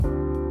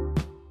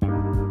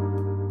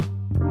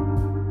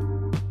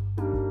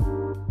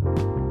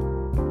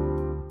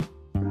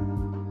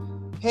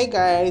Hey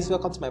guys,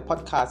 welcome to my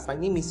podcast. My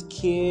name is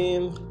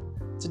Kim.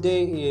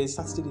 Today is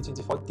Saturday, the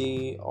 24th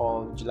day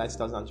of July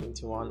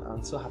 2021.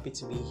 I'm so happy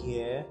to be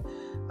here.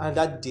 And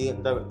that day,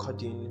 I'm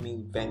recording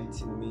me,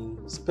 venting me,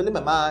 spilling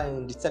my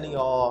mind, telling you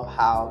all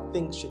how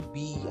things should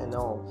be and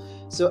all.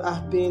 So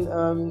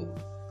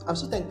I'm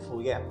so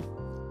thankful, yeah.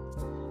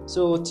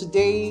 So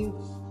today,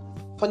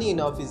 funny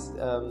enough, is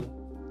the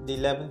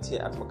 11th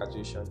year after my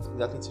graduation.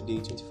 Exactly today,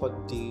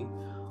 24th day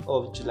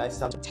of July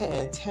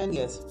 2010, 10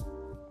 years.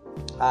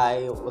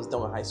 I was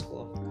done with high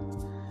school.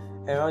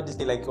 And around this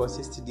day, like it was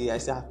yesterday, I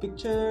still have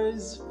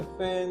pictures, my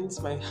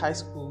friends, my high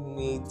school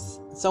mates.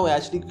 Some were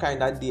actually crying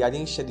that day. I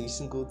didn't shed a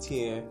single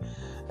tear.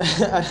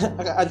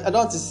 I don't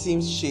want to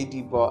seem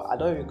shady, but I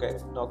don't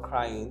regret not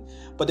crying.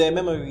 But there are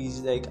memories,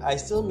 like I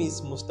still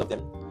miss most of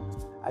them.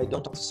 I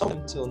don't talk to some of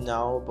them till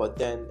now, but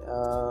then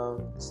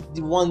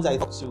the ones I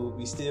talk to,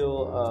 we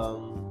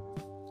still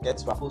get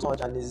to rapport so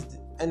much, and there's the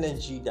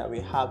energy that we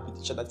have with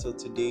each other till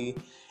today.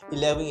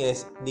 11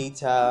 years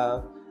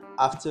later,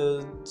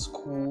 after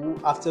school,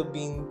 after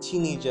being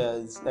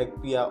teenagers, like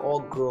we are all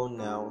grown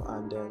now,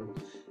 and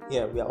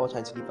we are all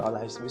trying to live our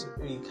lives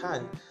we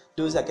can.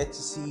 Those I get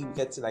to see, we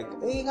get to like,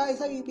 hey guys,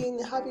 how you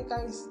been?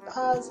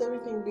 How's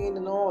everything been?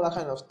 And all that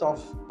kind of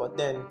stuff. But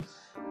then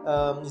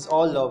it's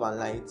all love and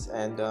light.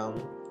 And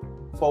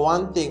for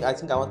one thing, I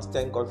think I want to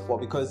thank God for,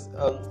 because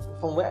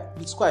from where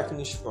the school I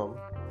finished from,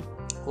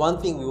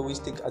 one thing we always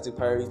take as a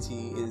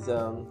priority is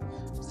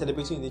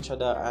celebrating with each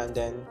other, and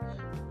then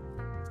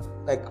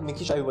like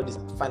making sure everybody's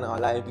fine in our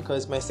life.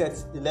 Because my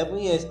set 11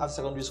 years after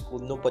secondary school,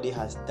 nobody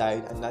has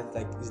died, and that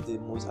like is the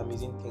most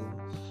amazing thing.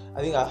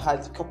 I think I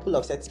had a couple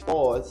of sets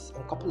before us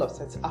and a couple of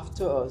sets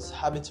after us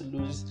having to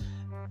lose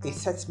a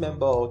set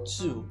member or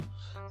two.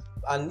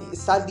 And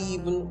sadly,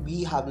 even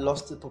we have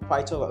lost the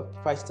proprietor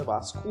of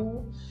our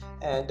school,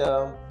 and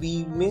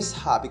we miss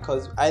her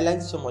because I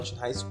learned so much in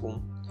high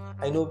school.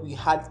 I know we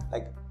had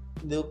like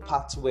little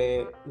parts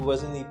where it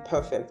wasn't really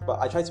perfect, but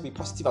I tried to be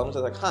positive as much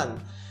as I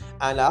can.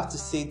 And I have to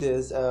say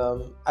this,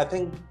 I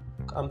think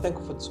I'm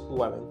thankful for the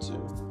school I went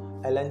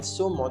to. I learned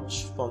so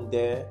much from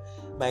there.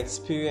 My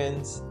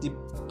experience, the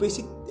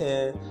basic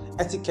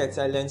etiquette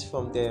I learned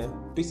from there,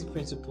 basic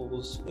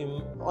principles,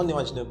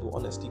 unimaginable,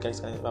 honestly, guys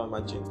can never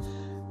imagine.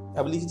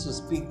 Ability to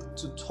speak,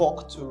 to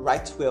talk, to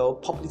write well,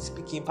 public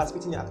speaking,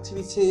 participating in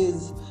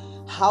activities,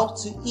 how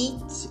to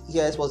eat.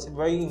 Yes, was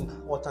very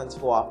important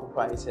for our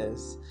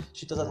proprietors.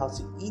 She taught us how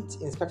to eat.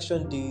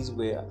 Inspection days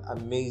were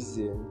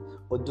amazing,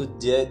 although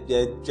they're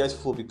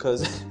dreadful,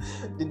 because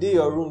the day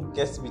your room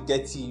gets to be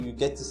dirty, you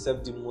get to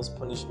serve the most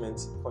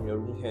punishment from your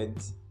room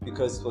head,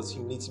 because it was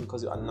humiliating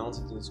because you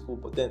announced it in school.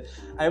 But then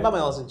I remember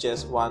when I was in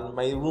JS1,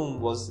 my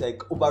room was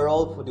like,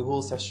 overall for the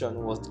whole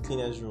session, was the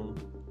cleanest room.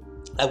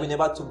 Like we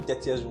never took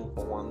dirtiest room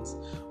for once.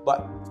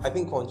 But I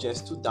think on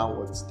JS2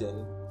 downwards,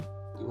 then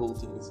the whole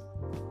thing is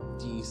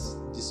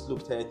the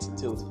slope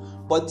tilt.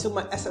 But till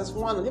my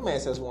SS1, I did my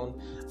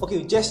SS1.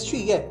 Okay,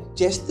 JS3, yeah.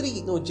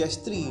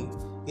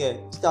 JS3, yeah.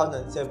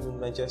 2007,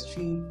 my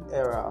JS3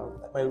 era,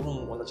 my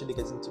room was actually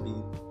getting to be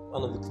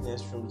one of the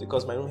cleanest rooms,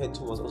 because my room head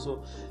too was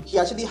also, he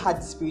actually had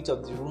the spirit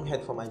of the room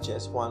head from my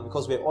JS1,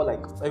 because we're all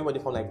like, everybody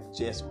from like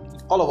JS,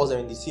 all of us are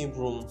in the same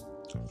room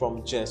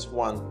from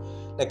JS1.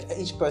 Like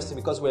each person,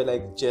 because we're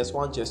like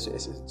JS1,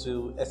 JS2,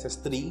 to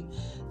SS3,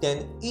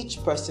 then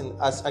each person,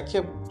 as I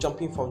kept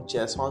jumping from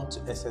JS1 to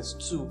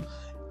SS2,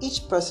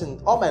 each person,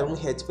 all my room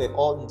heads were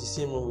all in the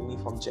same room with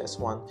me from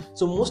JS1.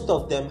 So most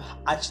of them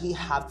actually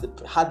had the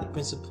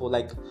principle.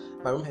 Like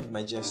my room had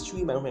my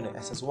JS3, my room had my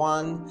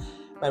SS1,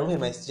 my room had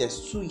my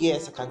JS2.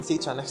 Yes, I can say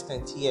to an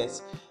extent,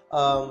 yes.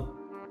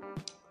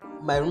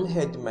 My room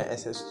had my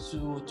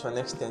SS2 to an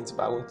extent,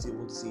 but I won't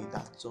even say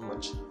that so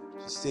much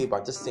to say,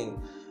 but just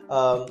saying.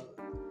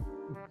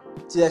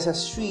 To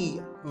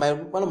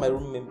SS3, one of my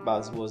room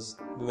members we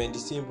were in the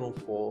same room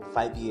for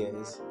 5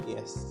 years.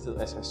 Yes, till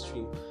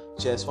SS3.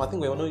 JS1, I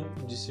think we were not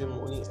in the same room,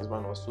 only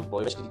SS1 or so, but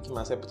eventually came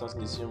and said put us in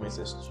the same room,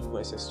 SS2,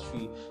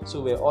 SS3.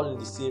 So we're all in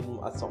the same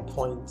room at some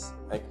point,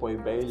 like for a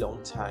very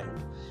long time.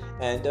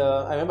 And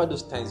I remember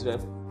those times where,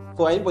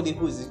 for anybody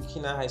who is a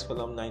Kina High School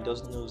alumni,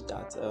 does knows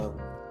that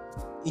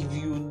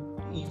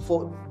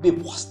for the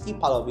positive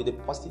part of it, the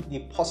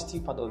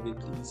positive part of it,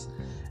 please,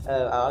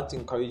 I want to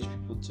encourage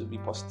people to be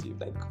positive.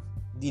 Like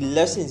the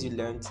lessons you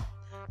learned,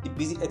 the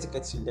basic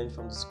etiquettes you learned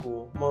from the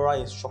school, moral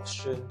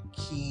instruction,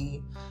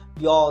 key.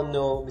 You all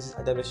know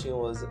Mrs. Adabeshin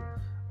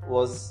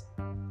was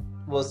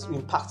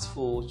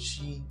impactful.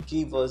 She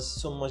gave us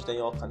so much that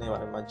you all can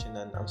never imagine,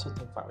 and I'm so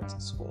thankful I went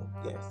to school.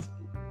 Yes.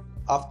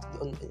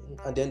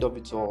 At the end of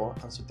it all,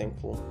 I'm so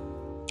thankful.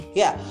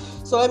 Yeah.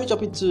 So let me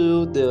jump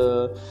into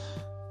the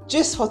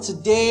gist for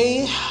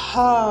today.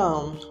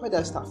 Where did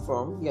I start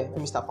from? Yeah, let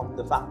me start from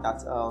the fact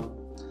that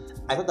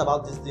I talked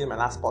about this during my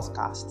last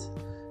podcast.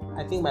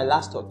 I think my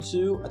last or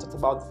two, I talked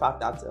about the fact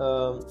that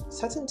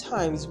certain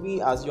times we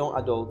as young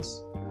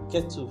adults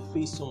get to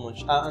face so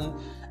much. And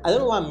I don't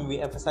know why I'm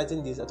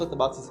re-emphasizing this. I talked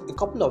about this a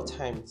couple of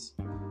times.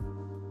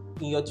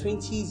 In your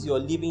 20s, you're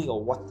living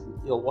your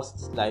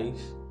worst life,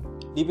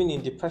 living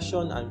in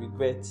depression and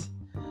regret.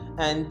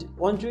 and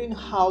wondering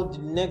how the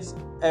next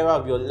era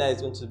of your life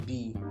is going to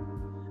be.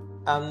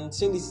 I am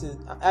saying this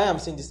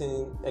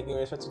in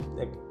respect to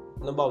like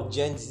number of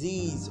Gen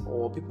Zs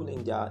or people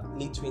in their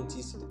late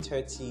 20s to the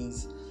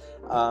 30s.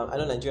 I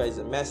know Nigeria is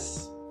a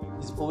mess.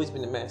 It's always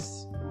been a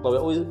mess, but we're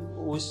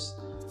always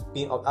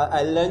being.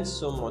 I learned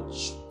so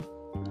much.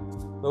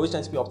 We're always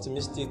trying to be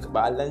optimistic, but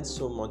I learned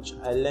so much.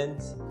 I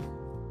learned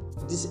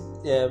this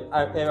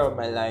era of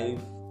my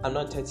life. I'm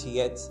not 30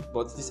 yet,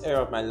 but this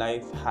era of my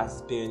life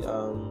has been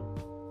the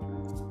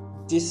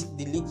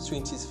late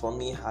 20s for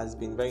me has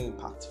been very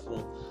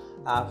impactful.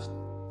 I've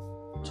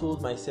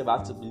told myself I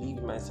have to believe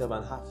in myself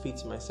and have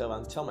faith in myself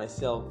and tell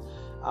myself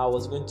I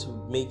was going to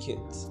make it,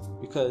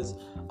 because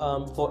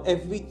for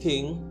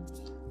everything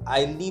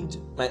I lived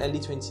my early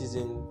 20s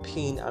in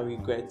pain and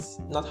regrets,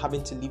 not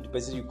having to leave the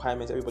basic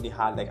requirements everybody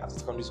had, like after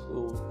secondary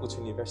school, go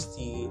to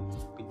university,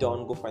 be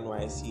done, go for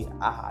NYSC.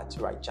 I had to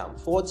write JAMB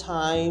 4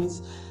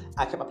 times.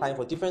 I kept applying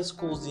for different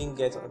schools, didn't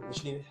get,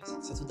 eventually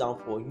settled down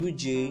for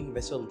UJ,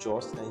 University of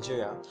Jos,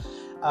 Nigeria.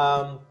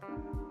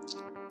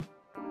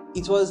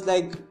 It was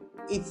like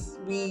this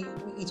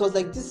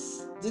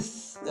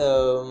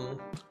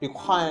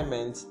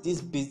requirement,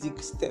 these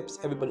basic steps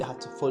everybody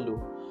had to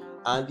follow.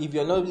 And if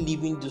you're not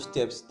living those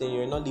steps, then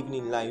you're not living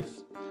in life.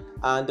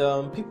 And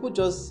people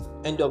just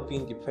end up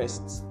being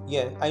depressed.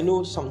 Yeah, I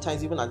know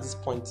sometimes even at this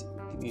point,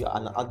 if you're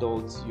an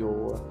adult, you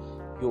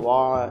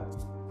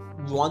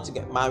want to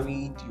get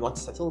married, you want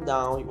to settle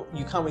down,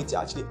 you can't wait to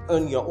actually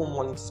earn your own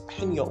money, to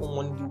spend your own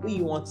money the way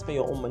you want to spend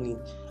your own money,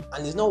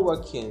 and it's not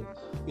working,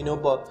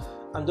 but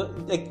I'm just,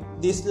 like,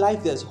 this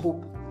life, there's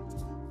hope.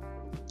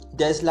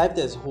 There's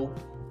hope.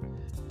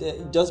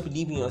 Just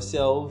believe in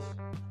yourself.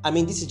 I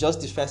mean, this is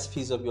just the first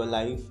phase of your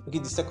life. Okay,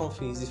 the second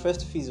phase. The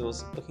first phase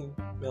was, okay,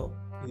 well,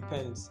 it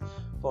depends.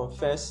 From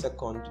first,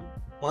 second,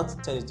 1 to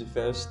 10 is the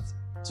first,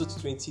 2 to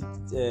 20,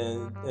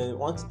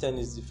 1 to 10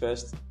 is the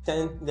first,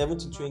 10, 11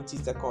 to 20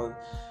 second,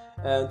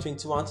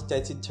 21 to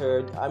 30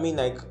 third. I mean,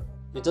 like,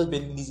 you're just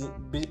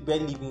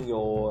barely living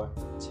your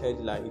third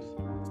life.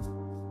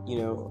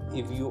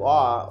 If you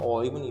are,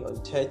 or even in your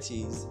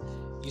 30s,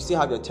 you still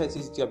have your 30s,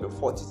 you still have your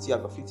 40s, you still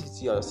have your 50s, you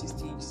still have your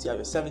 60s, you still have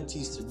your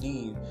 70s to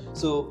live.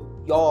 So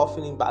you're all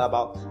feeling bad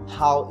about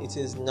how it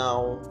is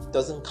now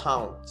doesn't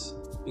count,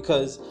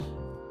 because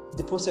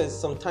the process,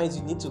 sometimes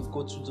you need to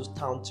go through those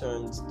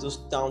downturns, those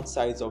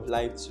downsides of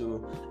life to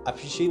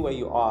appreciate where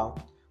you are.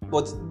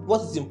 But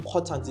what is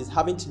important is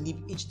having to live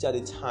each day at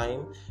a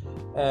time,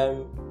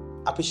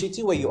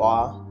 appreciating where you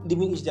are,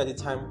 living each day at a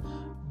time,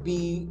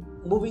 be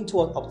moving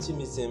toward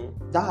optimism.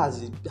 That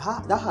has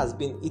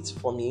been it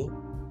for me.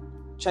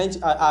 Trying to,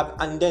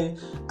 and then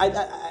I,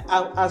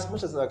 as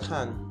much as I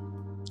can,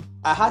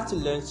 I had to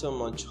learn so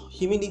much.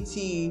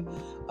 Humility,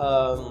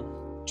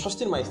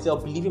 trusting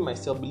myself,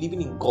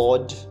 believing in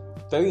God,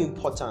 very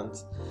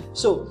important.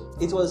 So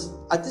it was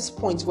at this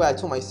point where I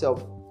told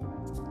myself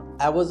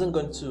I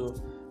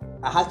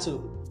had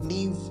to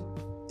leave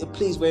a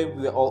place where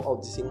we were all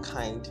of the same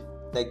kind,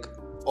 like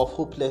of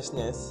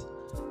hopelessness.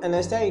 And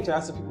I started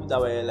interacting with people that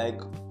were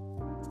like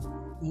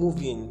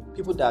moving,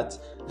 people that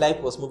life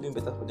was moving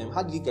better for them.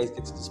 How did you guys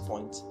get to this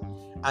point?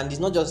 And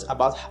it's not just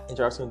about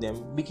interacting with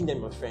them, making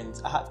them your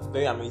friends. I had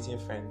very amazing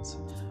friends.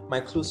 My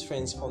close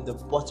friends from the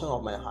bottom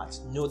of my heart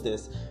know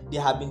this. They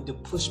have been the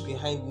push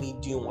behind me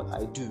doing what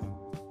I do.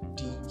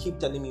 They keep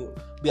telling me,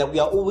 we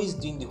are always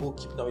doing the whole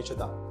keeping of each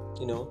other,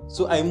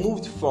 So I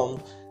moved from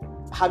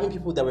having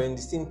people that were in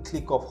the same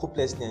clique of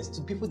hopelessness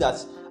to people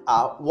that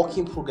are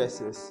working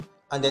progresses.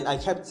 And then I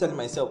kept telling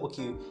myself,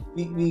 okay,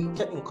 we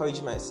kept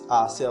encouraging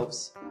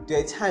ourselves. There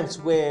are times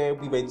where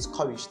we were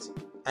discouraged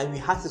and we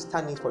had to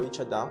stand in for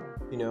each other,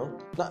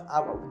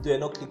 we're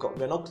not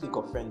clique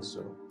of friends.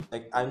 So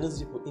like, I know these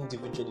people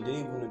individually, they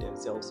don't even know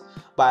themselves.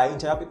 But I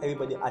interact with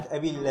everybody at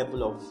every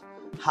level of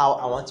how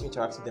I want to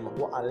interact with them and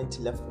what I learned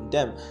to learn from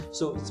them.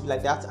 So it's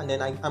like that. And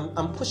then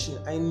I'm pushing.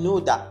 I know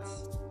that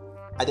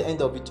at the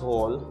end of it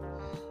all,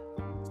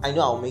 I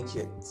know I'll make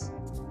it.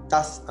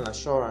 That's an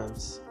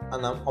assurance,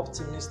 and I'm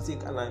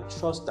optimistic, and I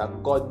trust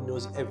that God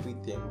knows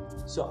everything.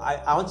 So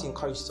I want to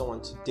encourage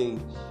someone today,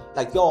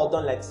 like, y'all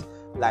don't let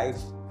life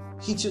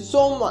hit you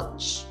so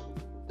much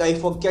that you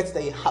forget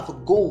that you have a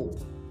goal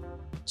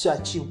to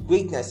achieve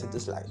greatness in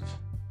this life.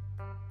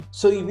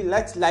 So if you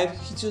let life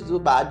hit you so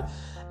bad,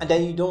 and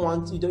then you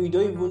don't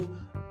even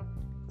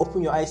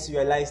open your eyes to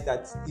realize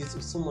that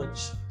it's so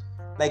much.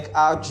 Like,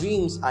 our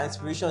dreams, our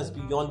inspirations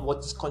beyond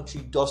what this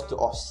country does to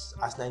us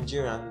as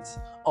Nigerians,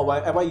 or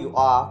wherever you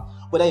are,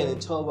 whether you're in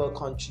a third world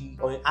country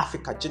or in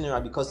Africa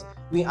generally, because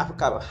we in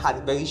Africa have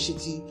had very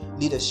shitty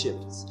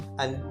leaderships,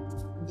 and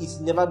it's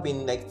never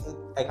been like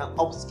an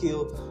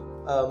upscale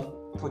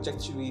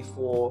trajectory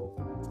for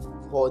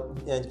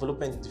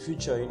development in the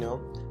future,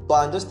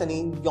 But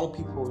understanding young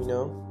people,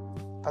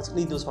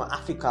 particularly those from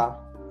Africa,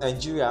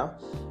 Nigeria,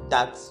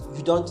 that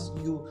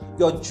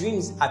your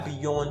dreams are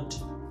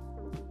beyond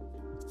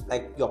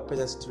like your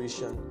present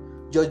situation.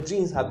 Your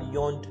dreams are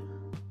beyond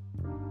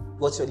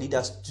what your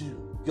leaders do.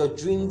 Your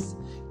dreams,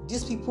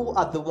 these people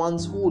are the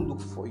ones who will look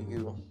for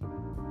you.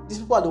 these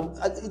people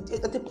are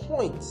at the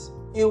point.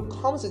 It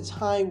comes a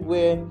time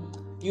where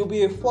you'll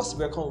be a force to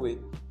be reckoned with.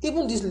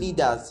 Even these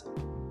leaders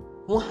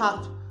won't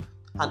have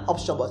an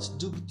option but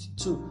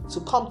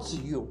to come to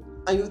you,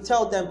 and you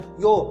tell them,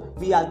 yo,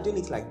 we are doing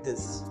it like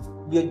this.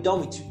 We are done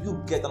with you.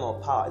 You get down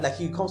on power. Like,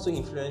 you become so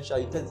influential.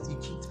 You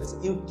kick the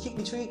person.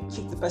 Literally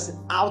kick the person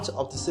out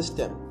of the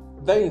system.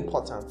 Very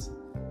important.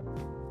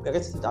 We're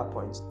getting to that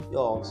point.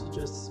 Yo, so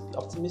just be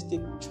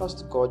optimistic,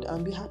 trust God,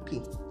 and be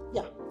happy.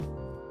 Yeah.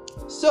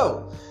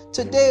 So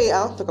today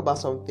I want to talk about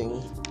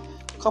something.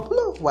 A couple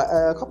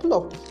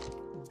of.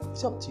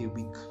 It's up to a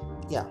week.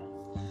 Yeah.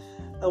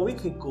 A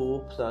week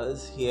ago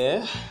plus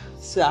here.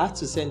 So I had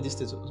to send this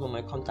to one of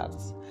my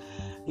contacts.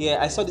 Yeah,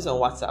 I saw this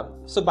on WhatsApp.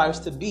 So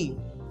Barrister B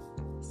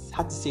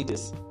had to say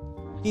this.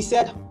 He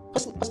said,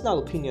 personal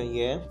opinion,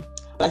 yeah,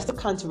 but I still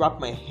can't wrap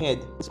my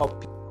head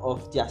up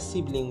of their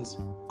siblings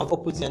of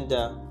opposite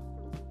gender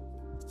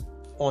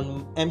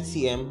on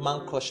MCM,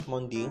 Man Crush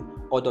Monday,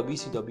 or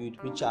WCW,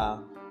 which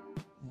are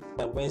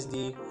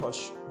Wednesday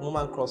Crush,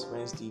 Woman Crush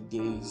Wednesday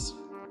days.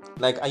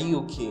 Like, are you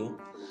okay?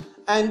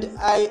 And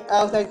I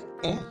was like,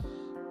 eh?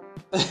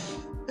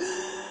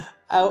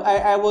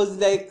 I was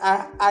like,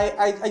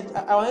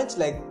 I wanted to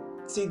like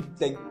say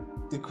like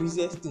the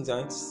craziest things I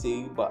want to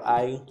say, but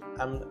I'm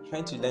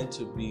trying to learn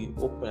to be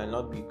open and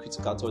not be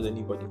critical towards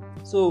anybody.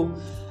 So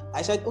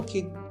I said,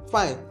 okay,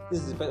 fine,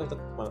 this is the best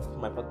for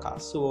my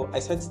podcast. So I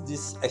sent the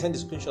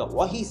screenshot of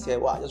what he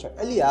said, what I just read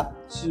earlier,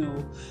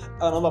 to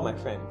a number of my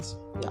friends.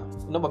 Yeah,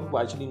 a number of people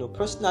I actually know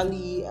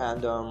personally,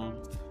 and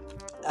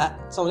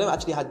some of them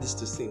actually had this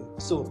to say.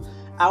 So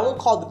I won't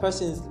call the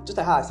persons, just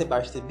like how I said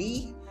Barrister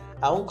B,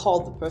 I won't call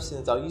the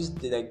persons, I'll use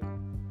the like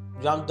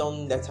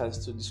random letters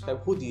to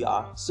describe who they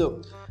are.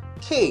 So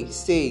K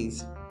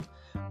says,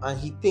 and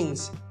he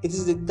thinks it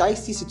is a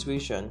dicey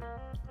situation.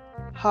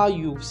 How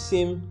you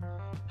see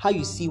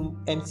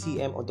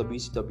MCM or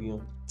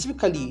WCW.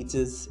 Typically, it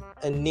is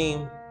a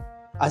name,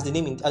 as the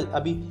name as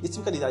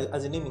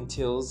the name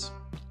entails.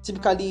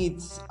 Typically,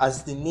 it's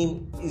as the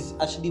name is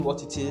actually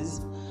what it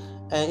is,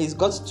 and it's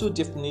got two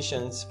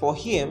definitions: for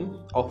him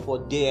or for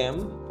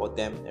them.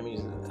 I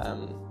mean,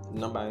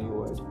 number in your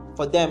word.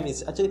 For them,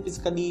 it's actually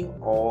physically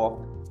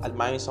or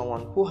admiring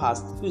someone who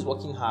is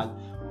working hard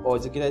or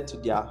dedicated to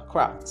their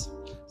craft.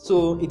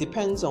 So it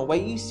depends on where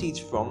you see it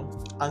from,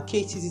 and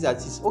Kate sees that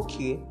it's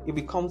okay if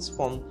it comes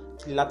from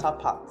the latter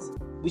part,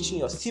 which in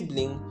your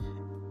sibling,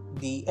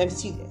 the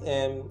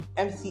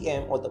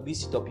MCM or the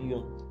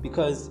WCW,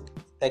 because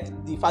like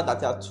the fact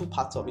that there are two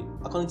parts of it,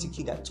 according to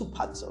Kate, there are two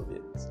parts of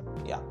it.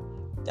 Yeah,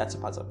 there are two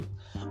parts of it.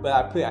 But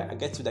I pray I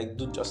get to like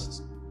do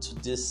justice to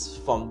this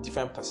from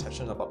different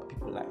perceptions about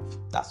people's life.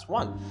 That's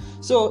one.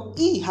 So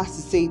he had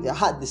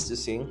this to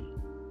say.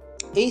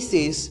 He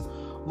says,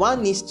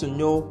 one needs to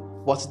know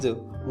what the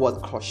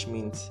word crush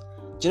means.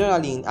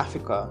 Generally in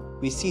Africa,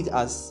 we see it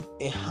as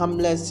a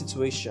harmless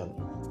situation.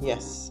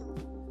 Yes,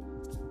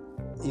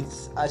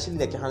 it's actually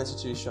like a harmless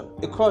situation.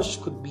 A crush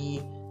could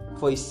be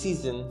for a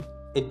season,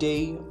 a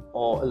day,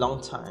 or a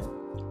long time.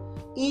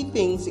 He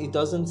thinks it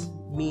doesn't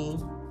mean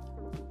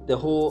the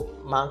whole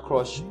Man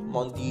Crush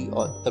Monday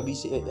or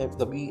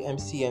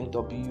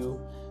WMCMW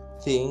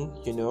thing,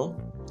 you know.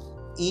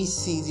 He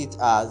sees it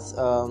as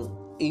a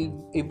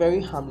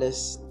very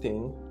harmless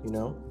thing, you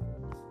know.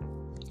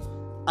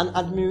 An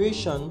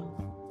admiration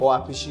or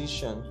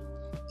appreciation.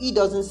 He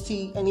doesn't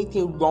see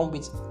anything wrong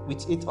with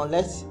it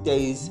unless there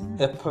is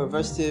a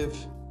perversive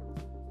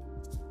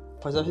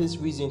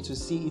reason to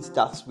see it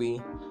that way,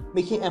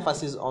 making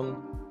emphasis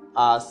on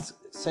our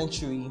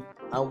century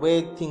and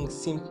where things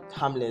seem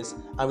harmless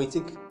and we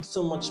take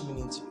so much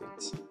meaning to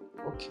it.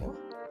 Okay,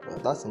 well,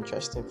 that's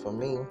interesting for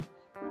me.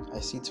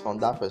 I see it from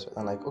that perspective.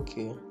 I'm like,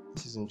 okay,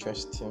 this is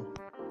interesting.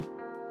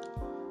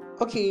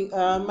 Okay,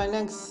 my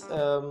next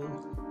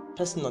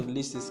person on the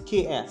list is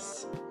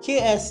KS.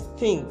 KS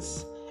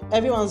thinks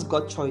everyone's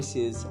got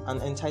choices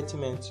and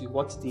entitlement to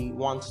what they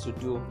want to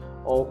do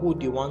or who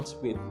they want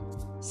with.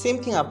 Same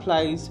thing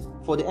applies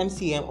for the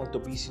MCM or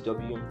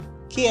WCW.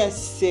 KS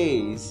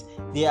says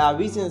there are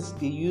reasons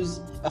they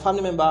use a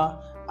family member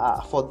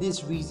for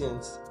these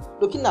reasons.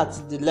 Looking at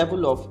the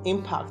level of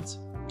impact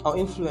or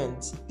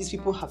influence these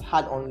people have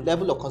had on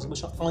level of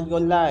contribution on your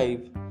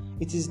life,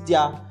 it is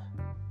their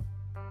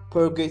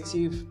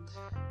prerogative.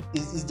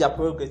 Is their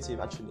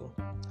prerogative actually,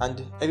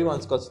 and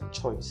everyone's got a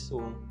choice.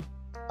 So,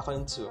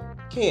 according to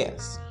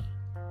KS,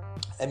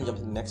 let me jump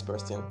to the next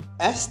person.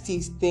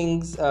 ST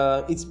thinks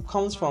it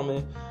comes from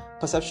a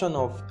perception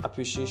of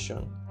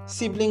appreciation.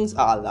 Siblings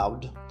are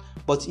allowed,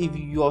 but if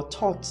your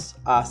thoughts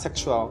are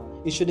sexual,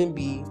 it shouldn't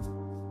be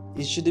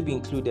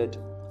included.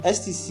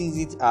 ST sees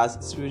it as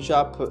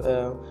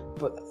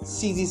spiritual,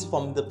 sees it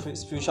from the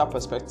spiritual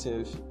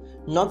perspective,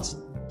 not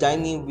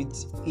dining with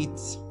it.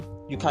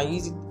 You can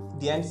use it,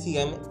 the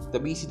MCM, the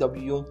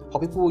WCW, for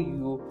people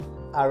you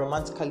are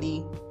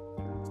romantically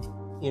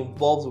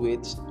involved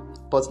with,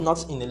 but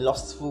not in a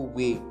lustful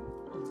way.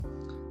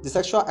 The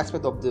sexual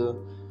aspect of the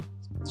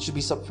should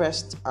be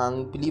suppressed,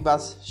 and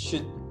believers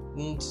should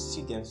wouldn't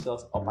see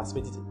themselves or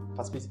participate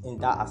in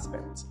that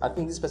aspect. I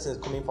think this person is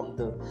coming from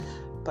the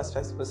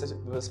perspective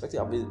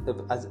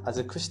of as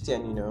a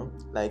Christian, you know,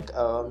 like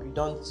you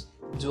don't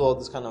do all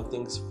these kind of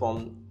things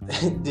from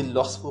the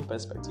lustful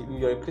perspective. If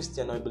you're a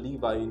Christian or a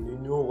believer, you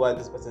know what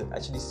this person is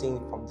actually saying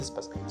from this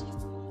perspective.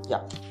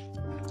 Yeah.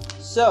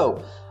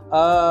 So,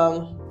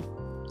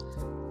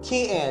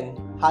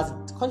 KN has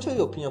contrary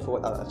opinion for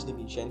what I've actually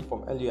been sharing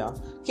from earlier.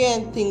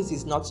 KN thinks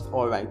it's not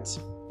alright.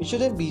 It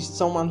shouldn't be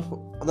someone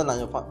other than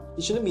your family.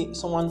 It shouldn't be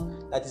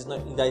someone that is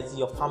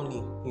your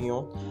family. You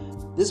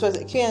know, this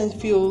person KN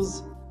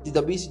feels the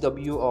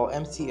WCW or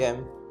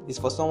MCM is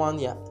for someone,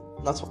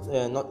 not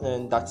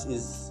that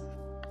is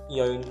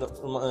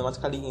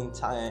automatically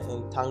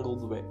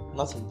entangled with,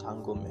 not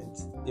entanglement.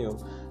 You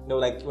know,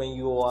 like when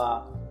you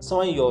are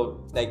someone, you're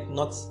like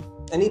not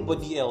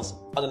anybody else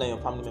other than your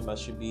family members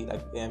should be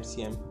like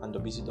MCM and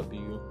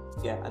WCW.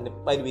 Yeah, and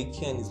by the way,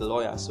 Ken is a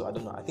lawyer, so I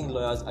don't know. I think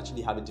lawyers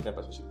actually have a different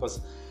perspective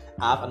because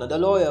I have another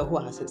lawyer who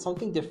has said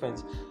something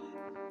different.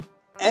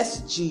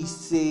 SG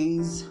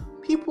says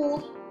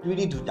people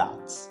really do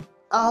that.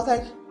 I was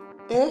like,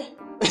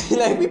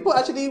 like people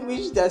actually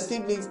wish their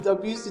siblings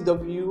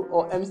WCW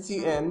or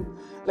MCM.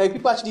 Like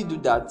people actually do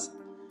that.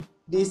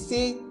 They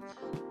say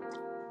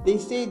they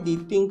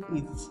think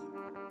it's,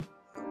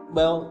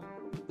 well,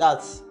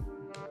 that's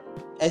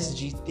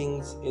SG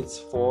thinks it's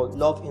for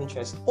love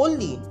interest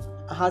only.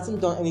 Has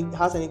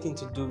anything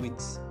to do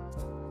with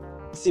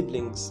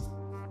siblings,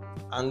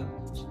 and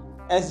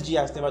SG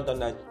has never done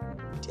that.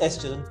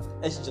 SG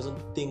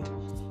doesn't think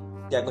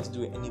they are going to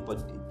do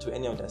anybody to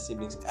any of their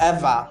siblings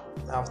ever.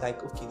 And I was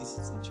like, okay, this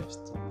is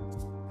interesting.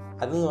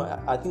 I don't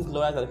know. I think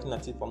lawyers are looking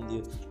at it from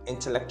the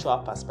intellectual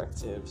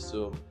perspective.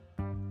 So,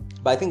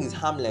 but I think it's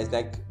harmless.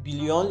 Like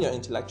beyond your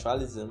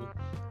intellectualism,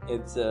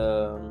 it's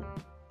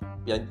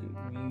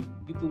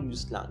people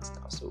use slangs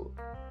now. So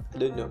I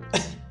don't know.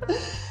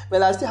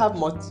 Well, I still have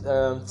more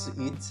to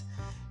it.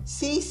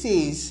 C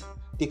says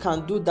they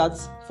can do that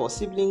for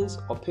siblings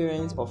or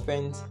parents or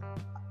friends.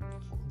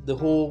 The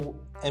whole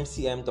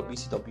MCM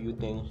WCW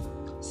thing.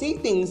 C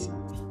thinks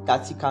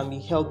that it can be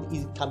a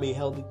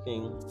healthy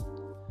thing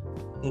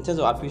in terms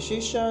of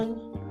appreciation,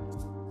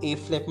 a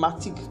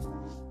phlegmatic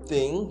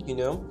thing, you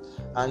know,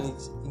 and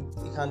it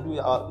can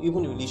do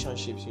even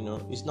relationships, you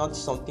know. It's not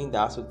something that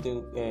has to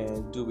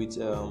do with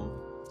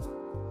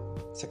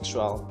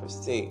sexual per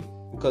se,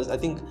 because I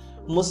think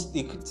most of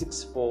the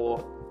critics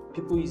for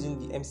people using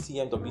the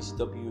MCM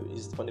WCW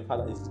is from the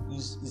fact that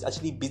it's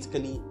actually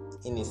basically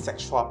in a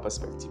sexual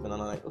perspective, and I'm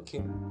like,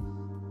 okay.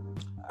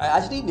 I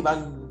actually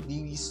never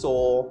really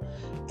saw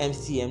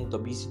MCM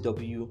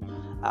WCW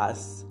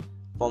as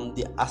from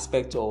the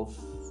aspect of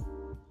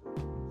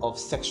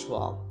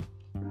sexual.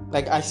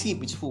 Like I see a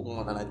beautiful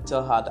woman and I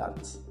tell her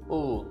that,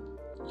 oh,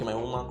 you're my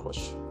woman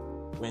crush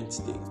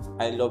Wednesday,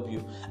 I love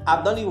you.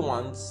 I've done it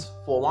once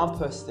for one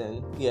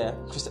person,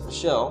 Christopher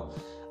Michelle.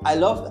 I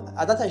love,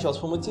 at that time she was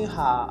promoting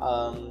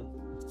her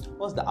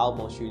what's the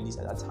album she released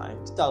at that time,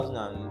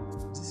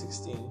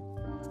 2016,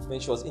 when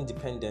she was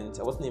independent.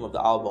 What's the name of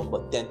the album?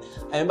 But then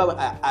I remember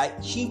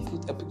when she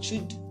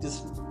did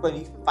this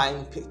very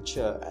fine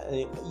picture.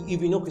 And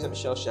if you know Christopher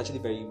Michelle, she's actually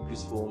a very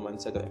beautiful woman.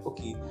 So like,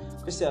 okay,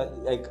 Christopher,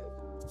 like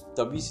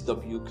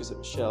WCW, Christopher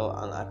Michelle,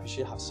 and I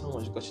appreciate her so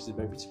much because she's a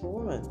very beautiful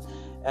woman.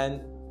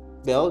 And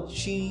well,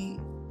 she's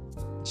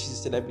a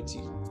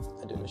celebrity.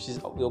 I don't know. She's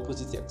the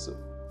opposite sex, so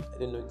I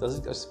don't know. It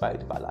doesn't justify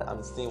the fact that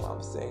I'm saying what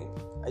I'm saying.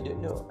 I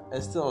don't know.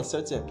 I'm still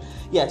uncertain.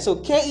 Yeah. So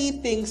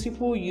KE thinks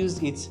people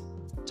use it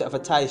to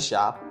advertise,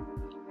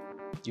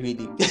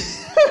 really,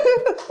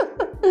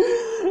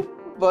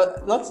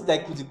 but not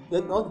like with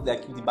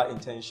the bad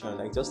intention.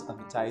 Like just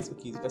advertise.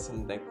 Okay, this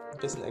person like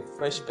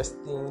fresh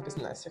person,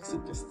 person like sexy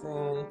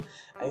person.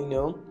 I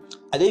know.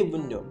 I don't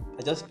even know.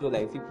 I just feel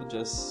like people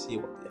just say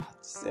what they have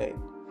to say.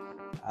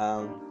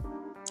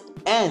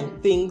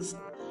 And things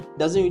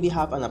doesn't really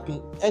have an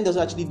opinion, and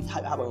doesn't actually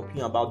have an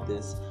opinion about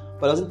this,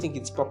 but doesn't think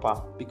it's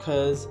proper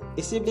because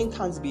a sibling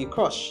can't be a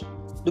crush.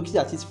 Looking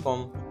at it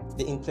from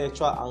the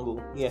intellectual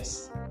angle,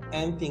 yes,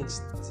 and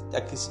thinks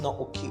that it's not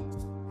okay,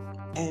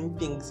 and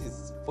thinks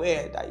it's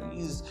weird that you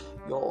use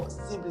your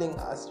sibling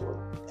as your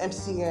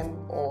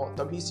MCM or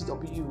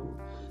WCW.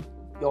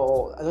 I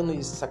don't know,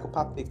 it's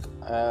psychopathic,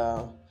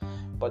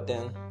 but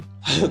then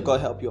God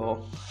help you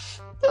all.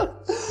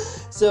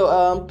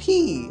 So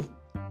P.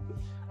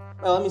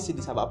 Well, let me say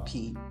this about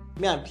P.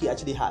 Me and P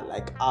actually had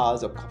like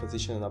hours of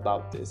conversation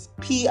about this.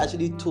 P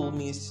actually told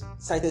me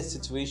cited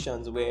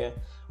situations where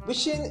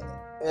wishing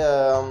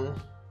a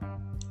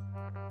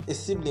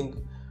sibling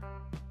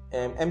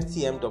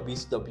MCM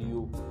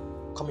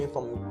WCW coming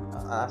from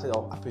an aspect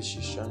of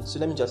appreciation. So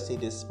let me just say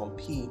this from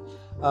P.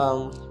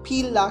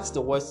 P lacks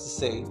the words to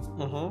say.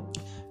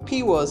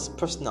 P was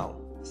personal.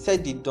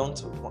 Said these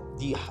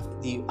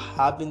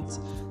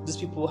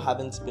people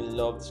haven't been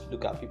loved.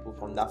 Look at people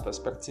from that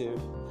perspective.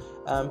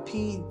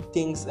 P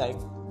thinks like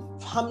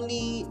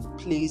family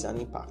plays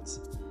an impact,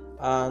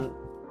 and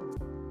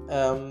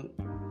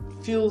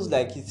feels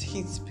like it's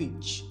hate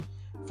speech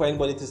for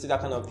anybody to say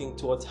that kind of thing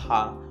towards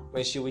her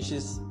when she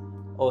wishes,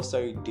 oh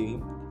sorry, they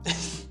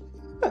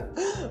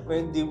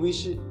when they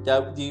wish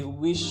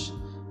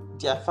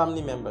their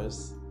family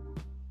members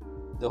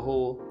the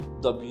whole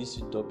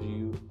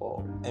WCW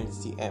or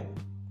MCM.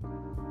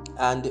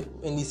 And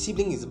when the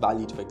sibling is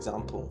valid, for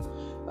example,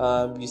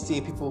 you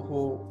say people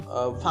who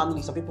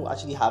family, some people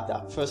actually have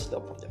their first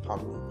love from their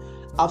family.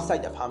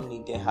 Outside their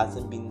family, there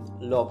hasn't been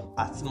love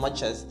as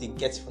much as they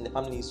get from the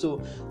family. So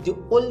the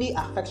only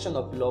affection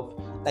of love,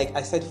 like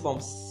I said, from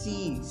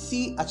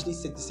C actually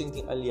said the same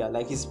thing earlier,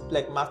 like it's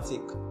phlegmatic.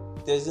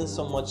 There isn't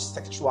so much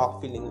sexual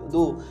feeling.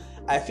 Though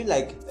I feel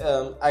like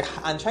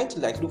I'm trying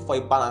to like look for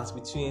a balance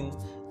between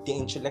the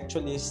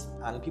intellectualists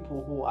and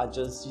people who are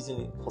just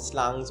using it for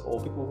slangs, or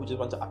people who just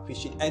want to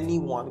appreciate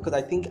anyone. Because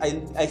I think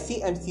I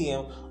see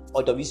MCM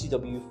or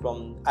WCW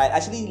from, I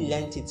actually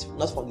learned it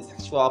not from the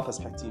sexual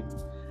perspective.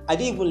 I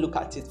didn't even look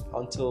at it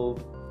until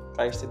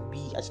Barrister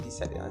B actually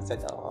said it and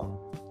said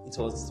it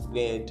was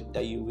weird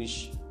that you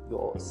wish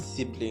your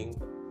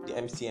sibling the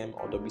MCM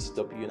or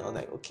WCW, and I was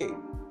like, okay,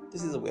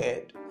 this is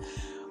weird.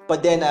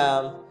 But then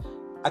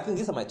I think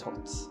these are my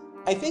thoughts.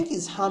 I think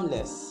it's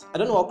harmless. I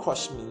don't know what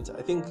crush means.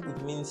 I think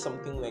it means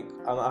something like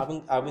I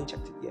haven't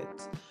checked it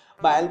yet.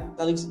 But I'm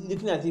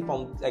looking at it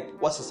from like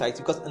what society,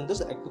 because and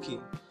just like, okay,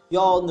 you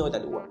all know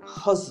that the word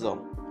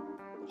hustle.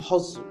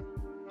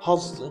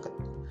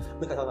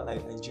 Look at how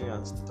like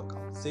Nigerians talk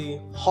out.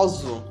 Say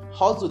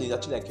hustle is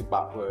actually like a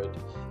bad word.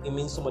 It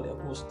means somebody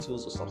who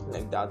steals or something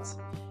like that.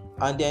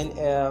 And then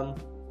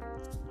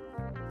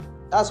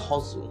that's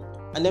hustle.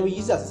 And then we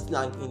use it as a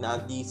slang in our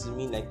days to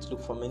mean like to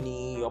look for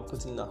money, or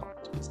put in a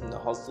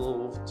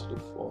hustle, to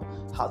look for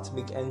how to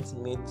make ends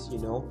meet, you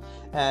know.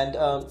 And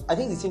I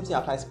think the same thing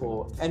applies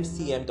for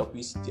MCM,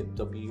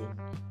 WCW.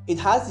 It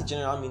has the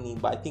general meaning,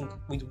 but I think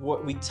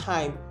with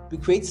time we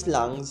create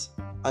slangs,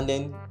 and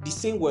then the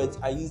same words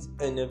are used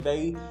in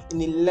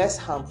a less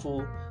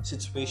harmful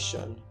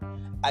situation.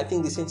 I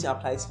think the same thing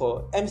applies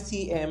for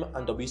MCM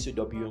and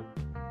WCW.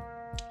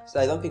 So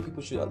I don't think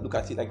people should look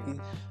at it like this.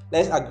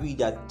 Let's agree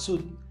that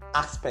two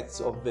aspects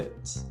of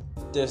it.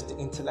 There's the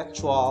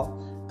intellectual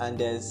and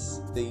there's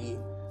the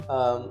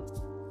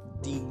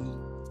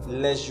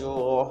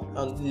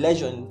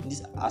leisure in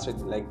this aspect,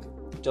 like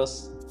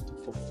just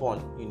for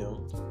fun, you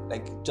know,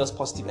 like just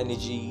positive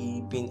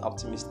energy, being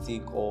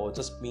optimistic, or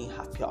just being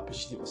happy or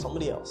appreciative of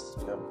somebody else,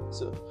 you know.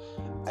 So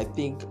I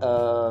think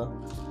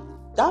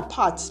that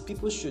part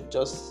people should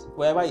just,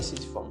 wherever you see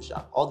it from,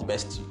 all the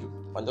best to you.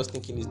 I'm just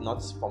thinking it's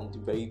not from the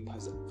very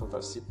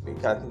perversive way.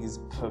 I think it's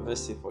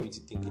perversive for you to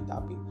think it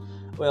that way.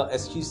 Well,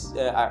 excuse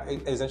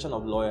exemption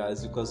of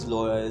lawyers, because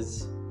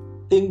lawyers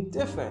think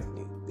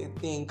differently. They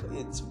think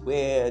it's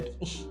weird.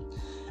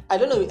 I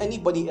don't know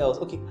anybody else.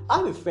 Okay, I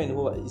have a friend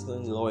who is not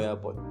a lawyer,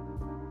 but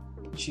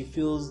she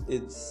feels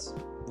it's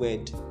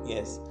weird.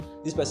 Yes,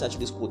 this person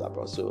actually schooled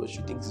abroad, so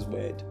she thinks it's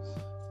weird.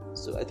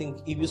 So I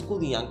think if you school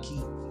the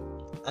Yankee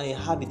and you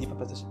have a different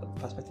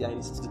perspective and you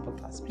listen to the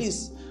podcast,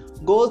 please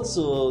go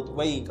to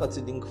where you got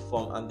the link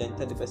from and then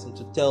tell the person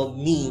to tell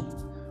me.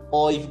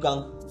 Or if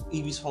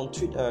it's from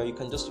Twitter, you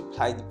can just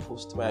reply the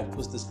post where I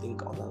post this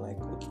link on. I'm like,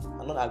 okay,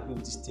 I'm not agree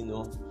with this thing,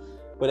 no.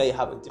 Whether you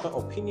have a different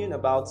opinion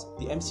about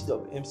the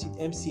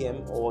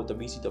MCM or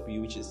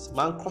WCW, which is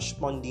Man Crush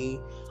Monday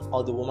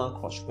or the Woman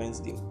Crush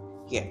Wednesday.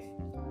 Yeah.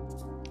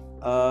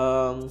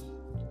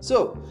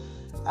 So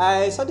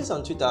I saw this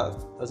on Twitter.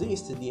 Was it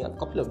yesterday? A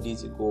couple of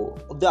days ago.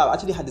 Although I've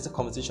actually had these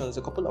conversations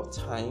a couple of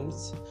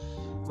times.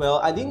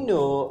 Well, I didn't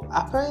know.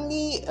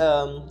 Apparently,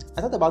 I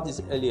thought about this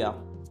earlier.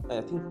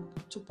 I think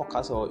a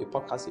podcast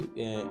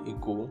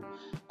ago,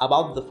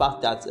 about the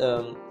fact that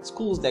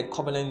schools like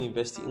Covenant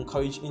University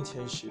encourage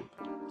internship.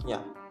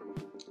 Yeah,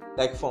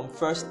 like from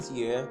first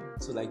year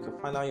to like your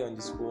final year in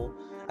the school.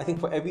 I think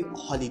for every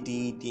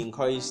holiday, they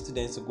encourage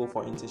students to go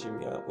for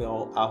internship.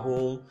 Well, at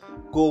home,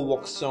 go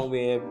work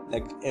somewhere,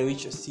 like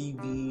enrich your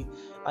CV.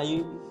 And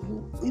you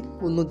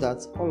people know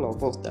that all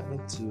of us that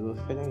went to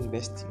Federal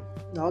University,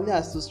 now only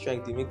as to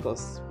strike they make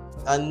us.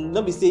 And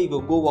not be say you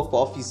go work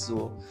for office,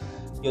 so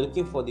you're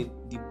looking for the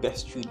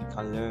best trade you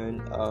can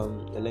learn.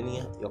 You're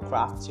learning your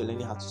craft. You're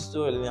learning how to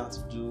sew. You're learning how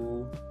to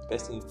do the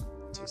best things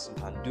you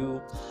can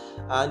do.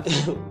 And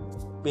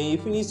when you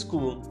finish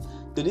school,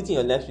 the only thing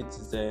you're left with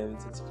is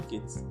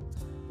certificates.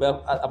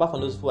 Well, apart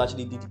from those who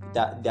actually did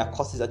that, their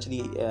courses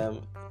actually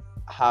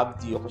have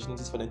the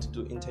opportunities for them to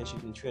do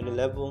internship in trainer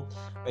level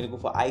when they go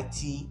for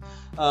IT.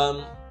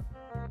 I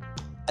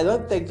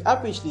don't think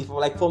averagely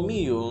for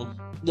me,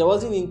 there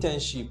wasn't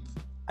internship.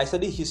 I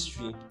studied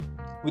history.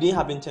 We didn't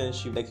have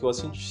internship. Like it was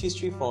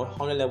history from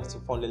 100 level to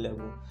 400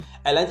 level.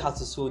 I learned how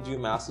to sew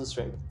during my ASU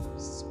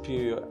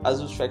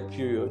strike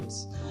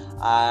periods.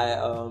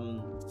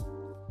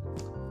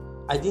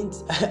 I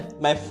didn't.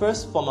 My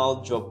first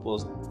formal job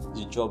was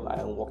the job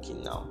I am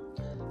working now,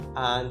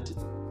 and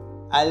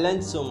I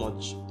learned so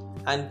much.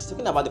 And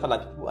talking about the fact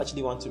that people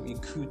actually want to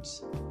recruit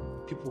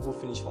people who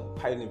finish from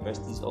private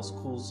universities or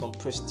schools, some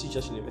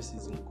prestigious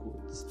universities in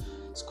quotes.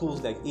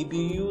 schools like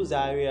ABU,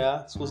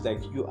 Zaria, schools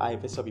like UI,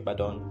 University of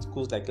Ibadan,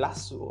 schools like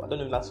LASU, I don't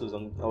know if LASU is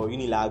on, or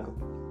Unilag,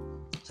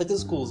 certain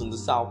schools in the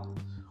south,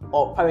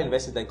 or private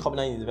universities like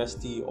Covenant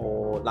University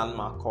or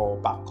Landmark or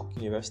Babcock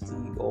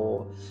University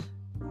or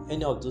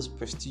any of those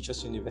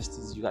prestigious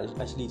universities you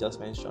actually just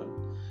mentioned.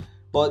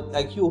 But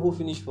like you who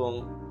finish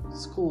from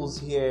schools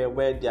here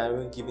where they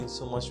are given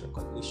so much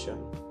recognition,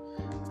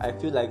 I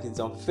feel like it's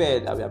unfair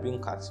that we are being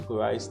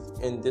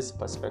categorized in this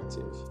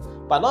perspective.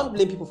 But I don't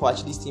blame people for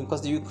actually staying,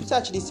 because the recruiter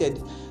actually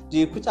said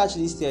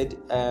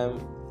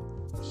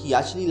he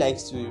actually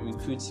likes to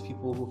recruit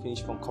people who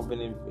finish from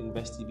Covenant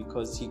University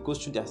because he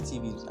goes through their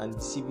CVs and the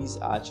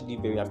CVs are actually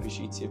very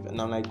appreciative. And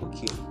I'm like,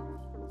 okay,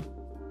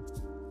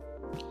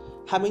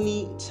 how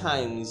many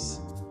times,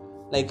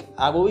 like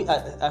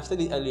I've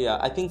said it earlier,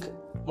 I think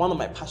one of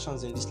my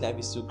passions in this life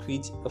is to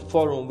create a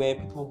forum where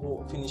people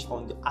who finish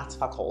from the art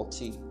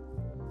faculty,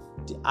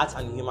 the arts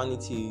and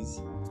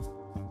humanities,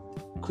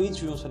 create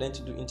rooms for them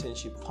to do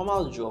internship,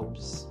 formal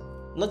jobs,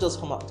 not just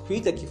formal,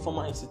 create like a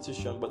formal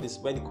institution, but it's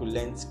where they could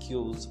learn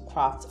skills,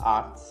 craft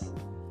arts,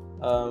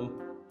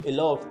 a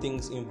lot of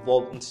things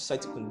involved in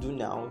society can do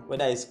now,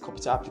 whether it's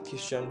computer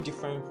application,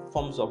 different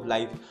forms of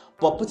life,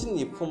 but putting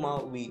in a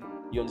formal way,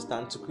 you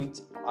understand, to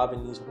create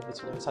avenues for people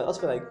to learn. So I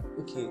also feel like,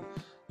 okay,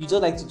 you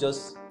just like to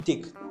just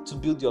take to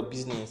build your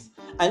business.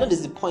 I know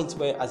there's a point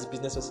where as a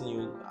business person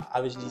you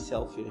are actually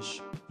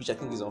selfish, which I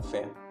think is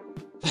unfair.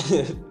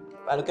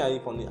 I look at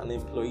it from an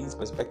employee's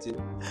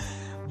perspective.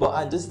 But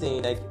I'm just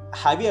saying, like,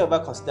 have you ever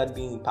considered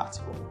being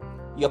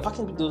impactful? You're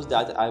packing those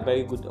that are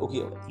very good. Okay,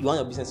 you want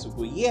your business to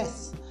grow?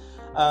 Yes.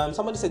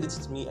 Somebody said it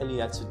to me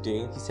earlier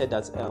today. He said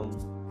that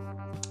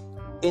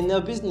in a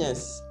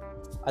business,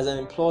 as an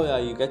employer,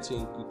 you get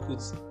to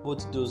recruit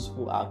both those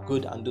who are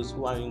good and those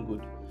who aren't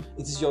good.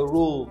 It is your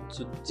role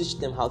to teach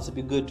them how to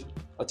be good,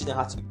 or teach them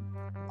how to be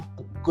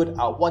good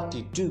at what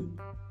they do,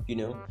 you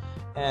know.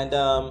 And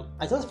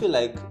I just feel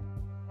like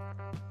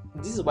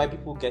this is why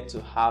people get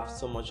to have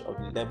so much of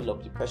the level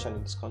of depression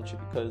in this country,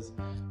 because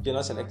you're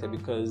not selected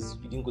because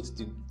you didn't go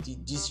to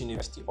this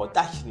university or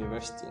that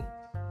university,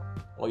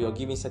 or you're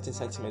giving certain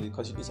sentiment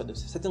because you did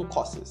certain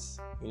courses,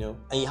 you know,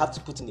 and you have to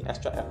put in the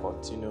extra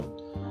effort, you know.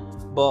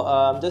 But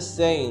I'm just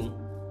saying,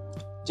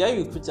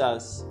 GRE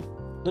recruiters,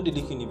 not the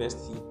Luke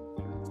University,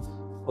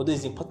 although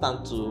it's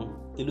important to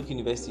the Luke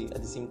University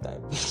at the same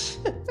time.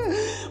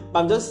 But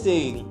I'm just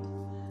saying,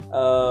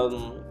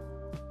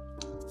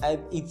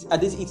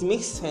 it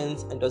makes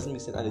sense and doesn't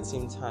make sense at the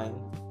same time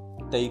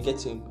that you get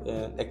to,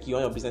 like, you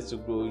want your business to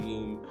grow,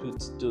 you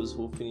recruit those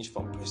who finish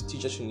from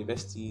prestigious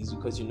universities,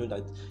 because you know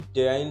that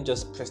there aren't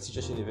just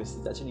prestigious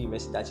universities, actually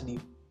universities that actually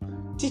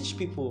teach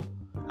people,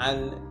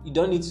 and you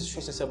don't need to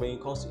stress yourself when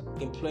it comes to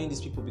employing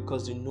these people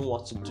because they know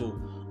what to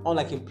do.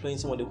 Unlike employing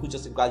somebody who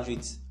just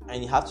graduates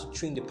and you have to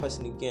train the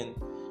person again.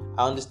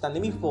 I understand,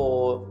 maybe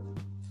for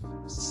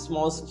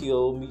small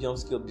scale, medium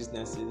scale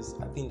businesses,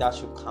 I think that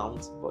should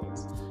count, but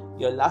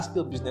your large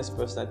scale business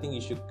person, I think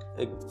you should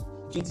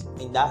treat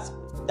in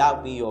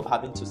that way of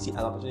having to see an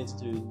opportunity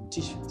to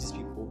teach these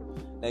people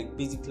like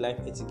basic life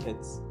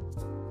etiquette,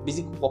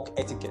 basic work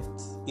etiquette.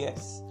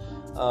 Yes.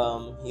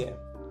 Yeah,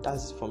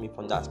 that's for me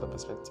from that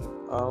perspective.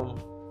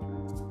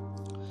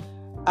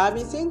 I've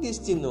been saying this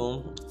thing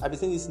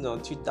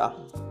on Twitter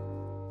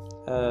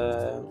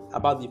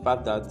about the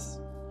fact that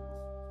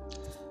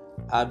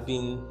I've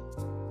been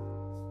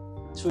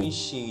throwing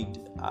shade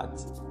at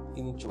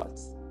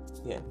introverts.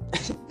 Yeah.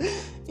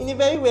 In a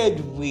very weird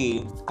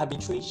way, I've been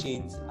throwing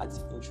shades at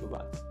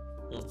introverts.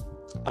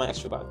 I'm an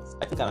extrovert.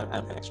 I think I'm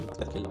an extrovert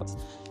definitely a lot.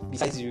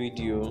 Besides the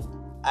radio,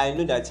 I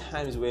know there are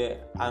times where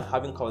I'm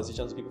having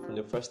conversations with people from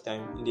the first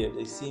time, and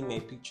they see my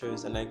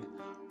pictures and like,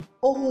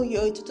 oh,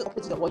 you're a total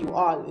opposite of what you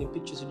are in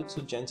pictures. You look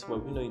so gentle,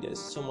 but you know there's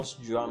so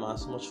much drama,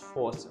 so much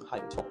force in how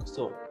you talk.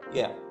 So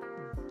yeah,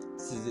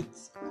 this is it.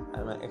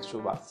 I'm an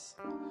extrovert.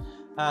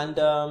 And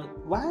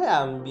why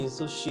I'm being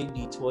so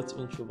shady towards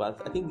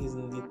introverts, I think is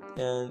in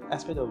the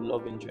aspect of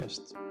love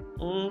interest.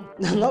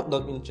 Not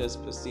love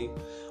interest per se,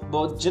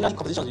 but generally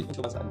conversations with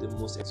introverts are the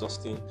most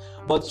exhausting.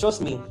 But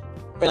trust me,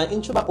 when an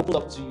introvert opens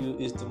up to you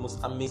is the most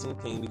amazing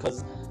thing,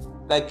 because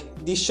like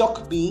they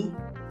shock me.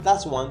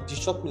 That's one. They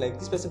shock me, like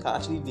this person can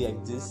actually be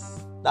like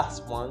this. That's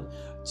one.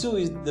 Two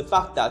is the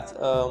fact that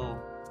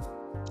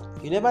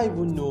you never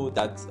even know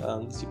that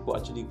these people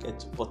actually get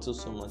to bottle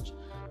so much.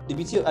 I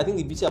think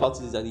the beauty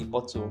about it is that they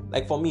bottle.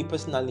 Like for me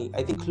personally,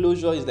 I think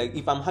closure is like,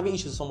 if I'm having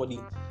issues with somebody,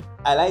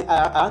 I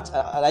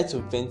like to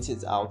vent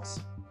it out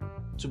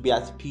to be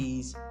at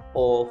peace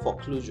or for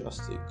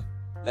closure's sake.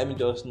 Let me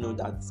just know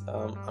that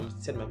I'm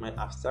setting my mind,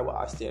 I've said what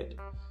I've said,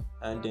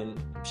 and then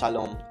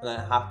shalom, and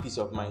I have peace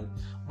of mind.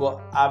 But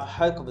I've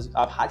had conversations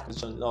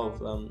with a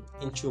lot of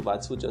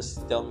introverts who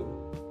just tell me,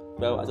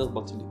 well, I just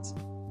bottle it.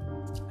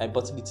 I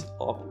bottle it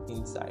up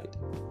inside.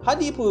 How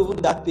do you even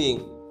do that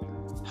thing?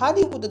 How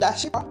do you do that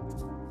shit?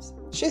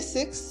 Shit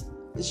 6?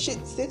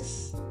 Shit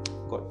 6?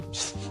 God.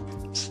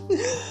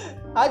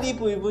 How do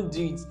you even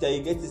do it that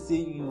you get to say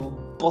you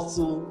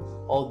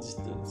bottle all these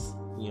things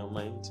in your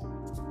mind?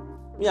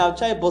 Me, I'll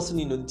try busting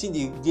in until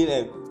they get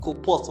like go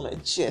pulse on my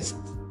chest.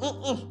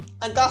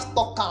 I got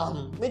stuck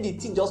on. Make the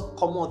thing just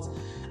come out.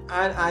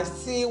 And I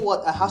say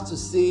what I have to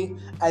say.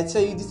 I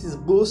tell you this is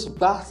both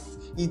bass.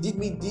 You did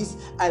me this.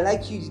 I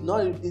like you. You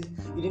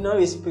did not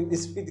respect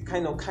the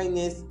kind of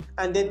kindness.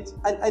 And then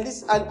I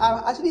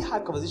actually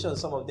had conversations with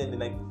some of them. They're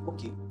like,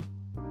 okay,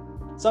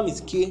 some is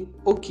K.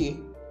 Okay,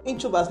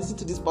 introverts, listen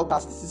to this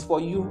podcast. This is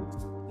for you.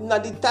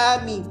 Not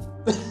deter me.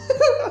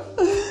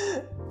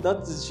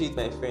 Not to shade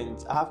my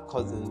friends. I have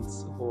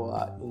cousins who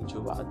are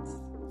introverts.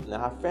 And I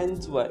have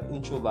friends who are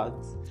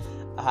introverts.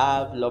 I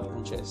have love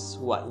interests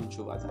who are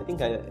introverts. I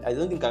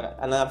don't think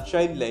and I've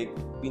tried like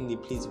being in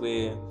a place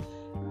where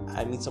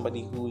I meet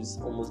somebody who's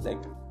almost like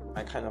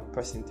my kind of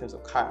person in terms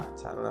of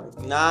character. And I'm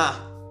like, nah,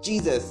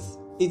 Jesus,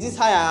 is this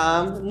how I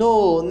am?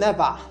 No,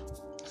 never. I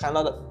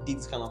cannot be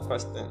this kind of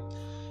person.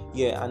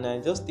 Yeah, and I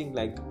just think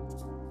like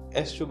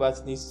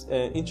introverts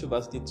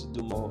need to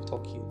do more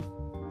talking.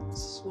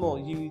 Small,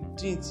 you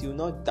do it, you'll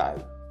not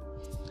die.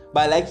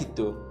 But I like it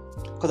though,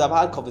 because I've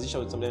had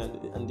conversations with somebody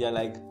and they're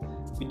like,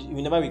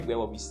 we never regret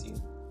what we say.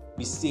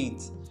 We say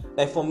it.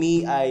 Like for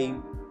me,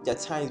 there are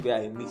times where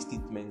I make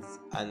statements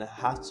and I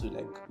have to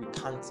like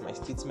recant my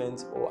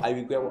statements or I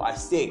regret what I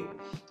say.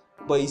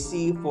 But you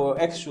see, for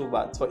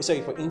introverts,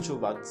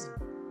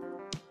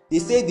 they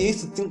say they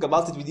used to think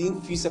about it within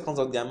a few seconds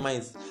of their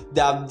minds.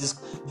 They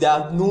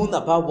have known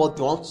about what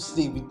they want to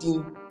say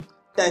within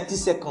 30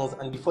 seconds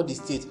and before they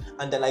say it,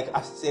 and they're like,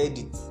 I've said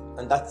it,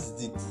 and that is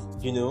it,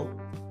 you know?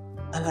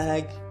 And I'm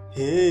like,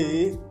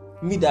 hey,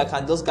 me that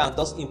can just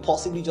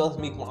impulsively just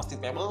make one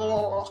statement,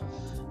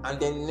 and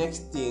then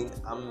next thing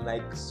I'm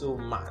like so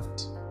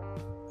mad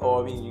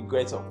or in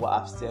regret of what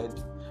I've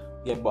said.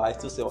 Yeah, but I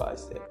still say what I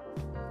said.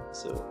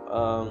 So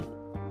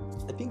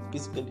I think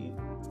basically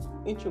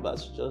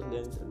introverts should just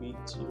learn to read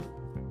to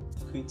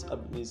create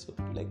avenues for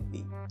people like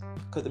me,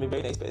 because I'm a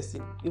very nice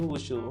person. People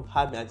should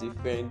have me as a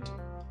friend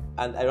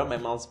and I run my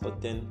mouth,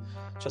 but then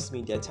trust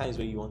me, there are times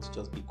where you want to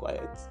just be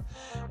quiet.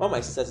 One of my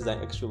sisters is an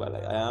extrovert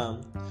like I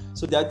am,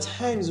 so there are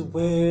times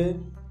where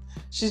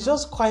she's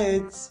just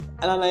quiet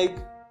and I'm like,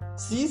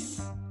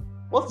 sis,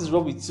 what is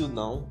wrong with you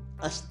now?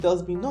 And she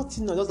tells me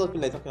nothing. I just don't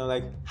feel like talking. I'm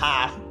like,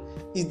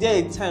 is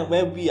there a time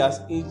where we as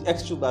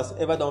extroverts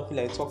ever don't feel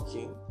like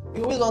talking?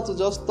 We always want to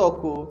just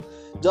talk,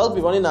 just be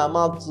running our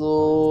mouth,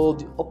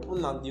 the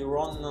open and the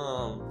run,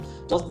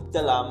 just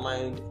tell our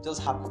mind,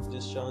 just have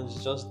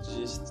conversations,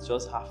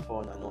 just have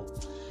fun and all.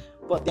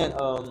 But then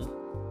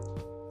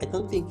I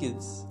don't think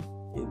it's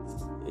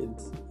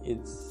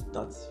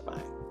not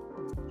fine.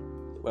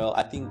 Well,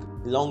 I think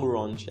long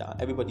run,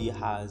 everybody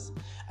has.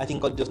 I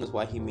think God just knows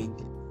why He made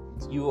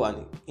you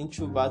an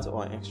introvert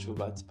or an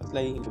extrovert,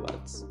 particularly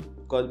introverts.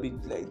 God be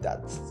like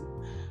that.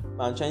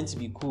 I'm trying to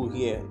be cool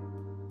here,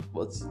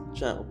 but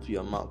try and open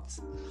your mouth.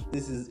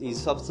 This is a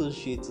subtle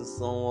shade to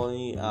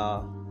someone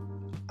I'm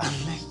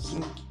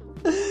liking.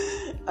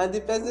 And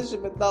the person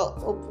should better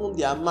open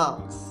their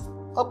mouth.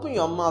 Open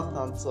your mouth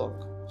and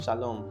talk.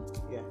 Shalom.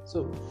 Yeah.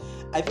 So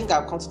I think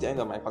I've come to the end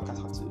of my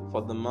podcast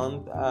for the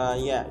month.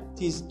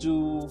 Please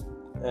do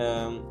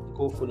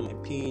go follow my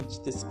page,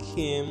 The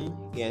Skim.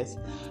 Yes.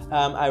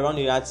 I run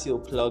a radio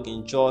plug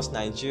in Jos,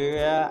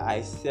 Nigeria.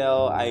 I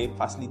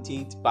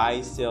facilitate,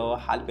 buy, sell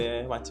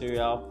hardware,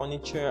 material,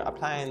 furniture,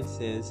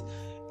 appliances,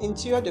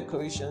 interior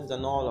decorations,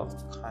 and all of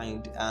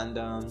kind.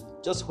 And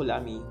just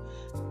holler me.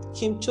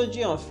 Kim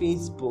Choji on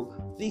Facebook.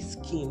 This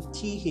Kim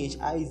THIZ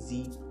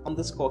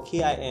 _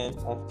 KIM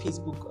on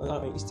Facebook,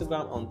 on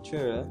Instagram, on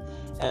Twitter.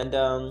 And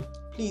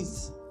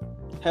please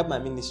help my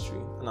ministry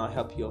and I'll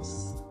help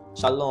yours.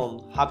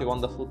 Shalom. Have a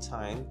wonderful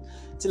time.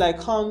 Till I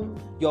come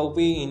your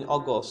way in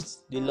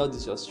August. The Lord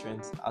is your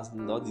strength as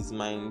the Lord is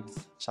mine.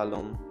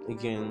 Shalom.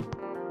 Again.